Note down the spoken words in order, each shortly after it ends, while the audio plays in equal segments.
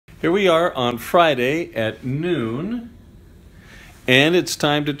Here we are on Friday at noon, and it's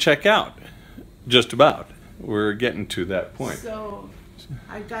time to check out. Just about. We're getting to that point. So,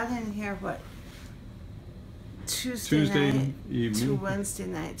 I got in here, what, Tuesday night evening to Wednesday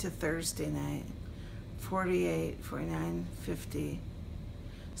night to Thursday night. 48, 49, 50.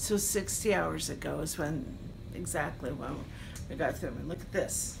 So 60 hours ago is exactly when we got through. And look at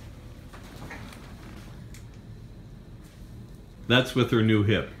this. That's with her new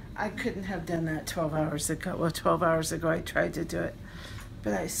hip. I couldn't have done that 12 hours ago. Well, 12 hours ago I tried to do it,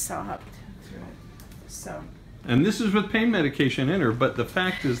 but I sobbed through it. So. And this is with pain medication in her, but the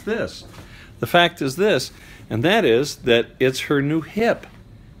fact is this. And that is that it's her new hip.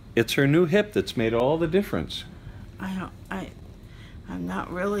 It's her new hip that's made all the difference. I'm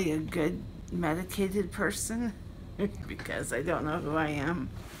not really a good medicated person because I don't know who I am.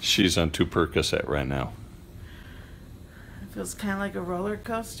 She's on 2 Percocet right now. It feels kind of like a roller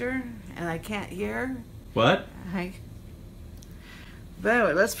coaster, and I can't hear. What? But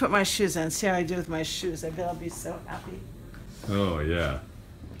anyway, let's put my shoes on. See how I do with my shoes. I bet I'll be so happy. Oh, yeah.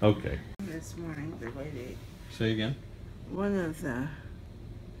 Okay. This morning, the lady. Say again? One of the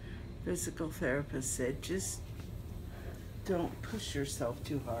physical therapists said, just don't push yourself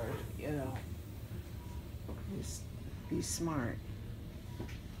too hard, you know. Just be smart.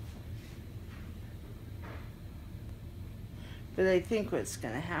 But I think what's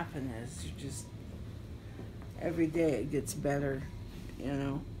going to happen is you just, every day it gets better, you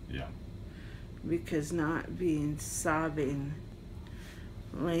know? Yeah. Because not being sobbing,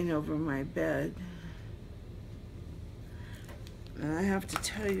 laying over my bed. And I have to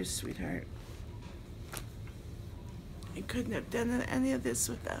tell you, sweetheart, I couldn't have done any of this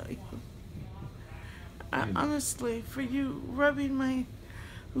without you. Honestly, for you rubbing my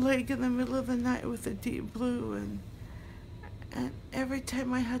leg in the middle of the night with a deep blue, and every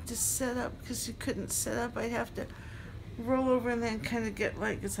time I had to sit up, because you couldn't sit up, I'd have to roll over and then kind of get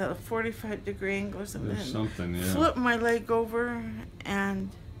like, it's at a 45-degree angle or something. There's something, yeah. Flip my leg over, and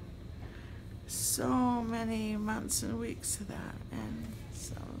so many months and weeks of that, and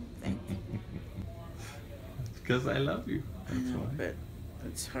so thank you. It's because I love you. I know, but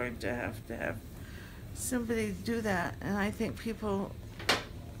it's hard to have somebody do that, and I think people.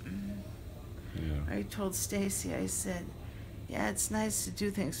 Yeah. I told Stacy, I said, yeah, it's nice to do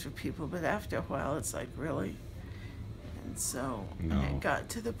things for people, but after a while, it's like, really? And so it got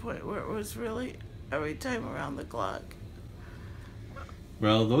to the point where it was really every time around the clock.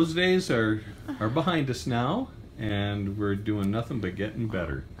 Well, those days are behind us now, and we're doing nothing but getting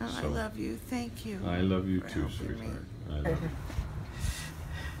better. Oh, so, I love you. Thank you. I love you too, sweetheart. I love you.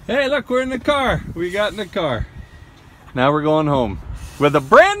 Hey, look, we're in the car. We got in the car. Now we're going home with a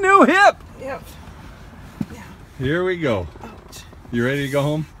brand new hip. Yep. Yeah. Here we go. Ouch. You ready to go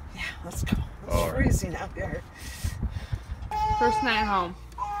home? Yeah, let's go. It's freezing out there. First night home.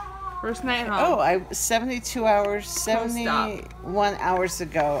 First night home. Oh, 71 hours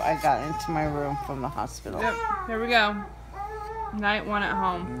ago, I got into my room from the hospital. Yep, here we go. Night 1 at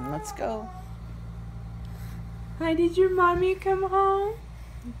home. Let's go. Hi, did your mommy come home?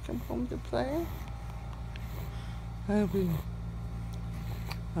 Come home to play? Hello,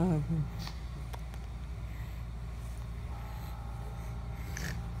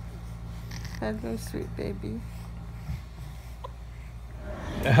 sweet baby.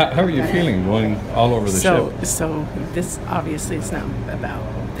 How are you feeling going all over the ship? So this obviously is not about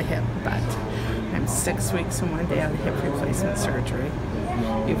the hip, but I'm 6 weeks and 1 day out of hip replacement surgery.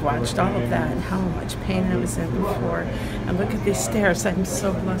 You've watched all of that and how much pain I was in before. And look at these stairs. I'm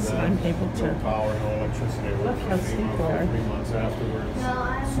so blessed that I'm able to. Look how steep they are.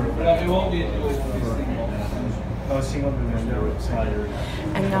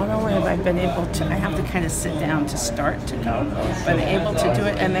 And not only have I been able to, I have to kind of sit down to start to go, but I'm able to do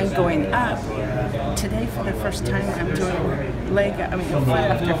it, and then going up. Today, for the first time, I'm doing foot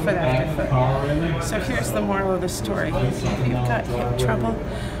after foot after foot. So here's the moral of the story. If you've got hip trouble,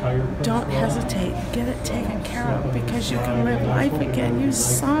 don't hesitate. Get it taken care of, because you can live life again. You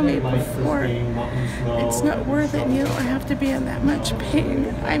saw me before. It's not worth it, and you don't have to be in that much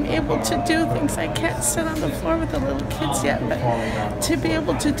pain. I'm able to do things. I can't sit on the floor with the little kids yet, but to be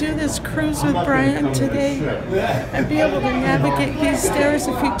able to do this cruise with Brian today and be able to navigate these stairs.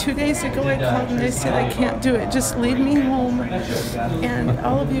 2 days ago I called and they said I can't do it, just leave me home, and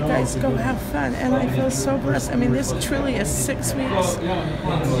all of you guys go have fun. And I feel so blessed. I mean, this truly is 6 weeks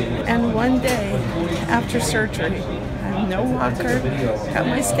and 1 day after surgery. I have no walker, have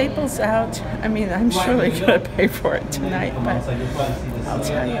my staples out. I mean, I'm surely going to pay for it tonight, but I'll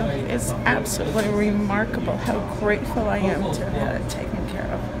tell you, it's absolutely remarkable how grateful I am to have had it taken care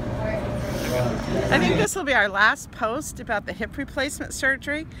of. I think this will be our last post about the hip replacement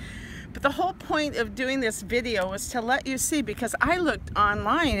surgery. But the whole point of doing this video was to let you see, because I looked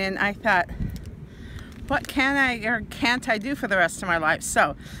online and I thought, what can I or can't I do for the rest of my life?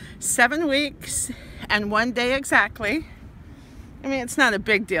 So 7 weeks and 1 day exactly. I mean, it's not a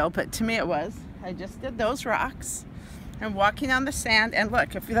big deal, but to me it was. I just did those rocks and walking on the sand. And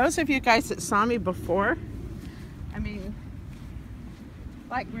look, if those of you guys that saw me before, I mean,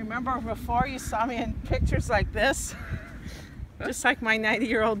 like, remember before you saw me in pictures like this? Just like my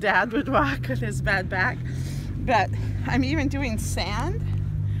 90-year-old dad would walk with his bad back. But I'm even doing sand.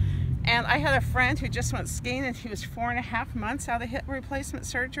 And I had a friend who just went skiing, and he was 4.5 months out of hip replacement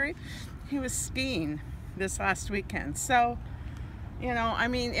surgery. He was skiing this last weekend. So, you know, I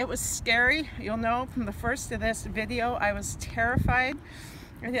mean, it was scary. You'll know from the first of this video, I was terrified.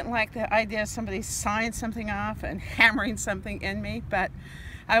 I didn't like the idea of somebody sawing something off and hammering something in me, but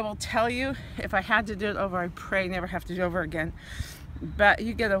I will tell you, if I had to do it over, I pray never have to do it over again. But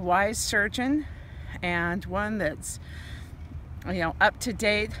you get a wise surgeon and one that's, you know, up to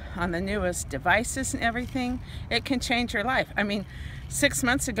date on the newest devices and everything. It can change your life. I mean, 6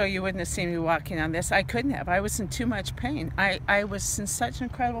 months ago you wouldn't have seen me walking on this. I couldn't have. I was in too much pain. I was in such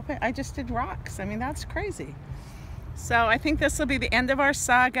incredible pain. I just did rocks. I mean, that's crazy. So I think this will be the end of our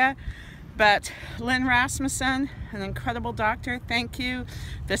saga. But Lynn Rasmussen, an incredible doctor, thank you.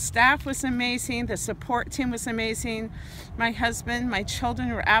 The staff was amazing. The support team was amazing. My husband, my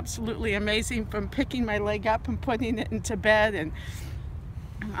children were absolutely amazing, from picking my leg up and putting it into bed. And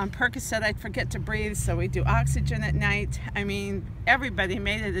on Percocet, I'd forget to breathe, so we do oxygen at night. I mean, everybody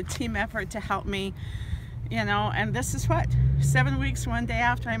made it a team effort to help me, you know. And this is what, 7 weeks, 1 day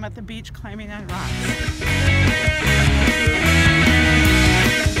after, I'm at the beach climbing on rocks.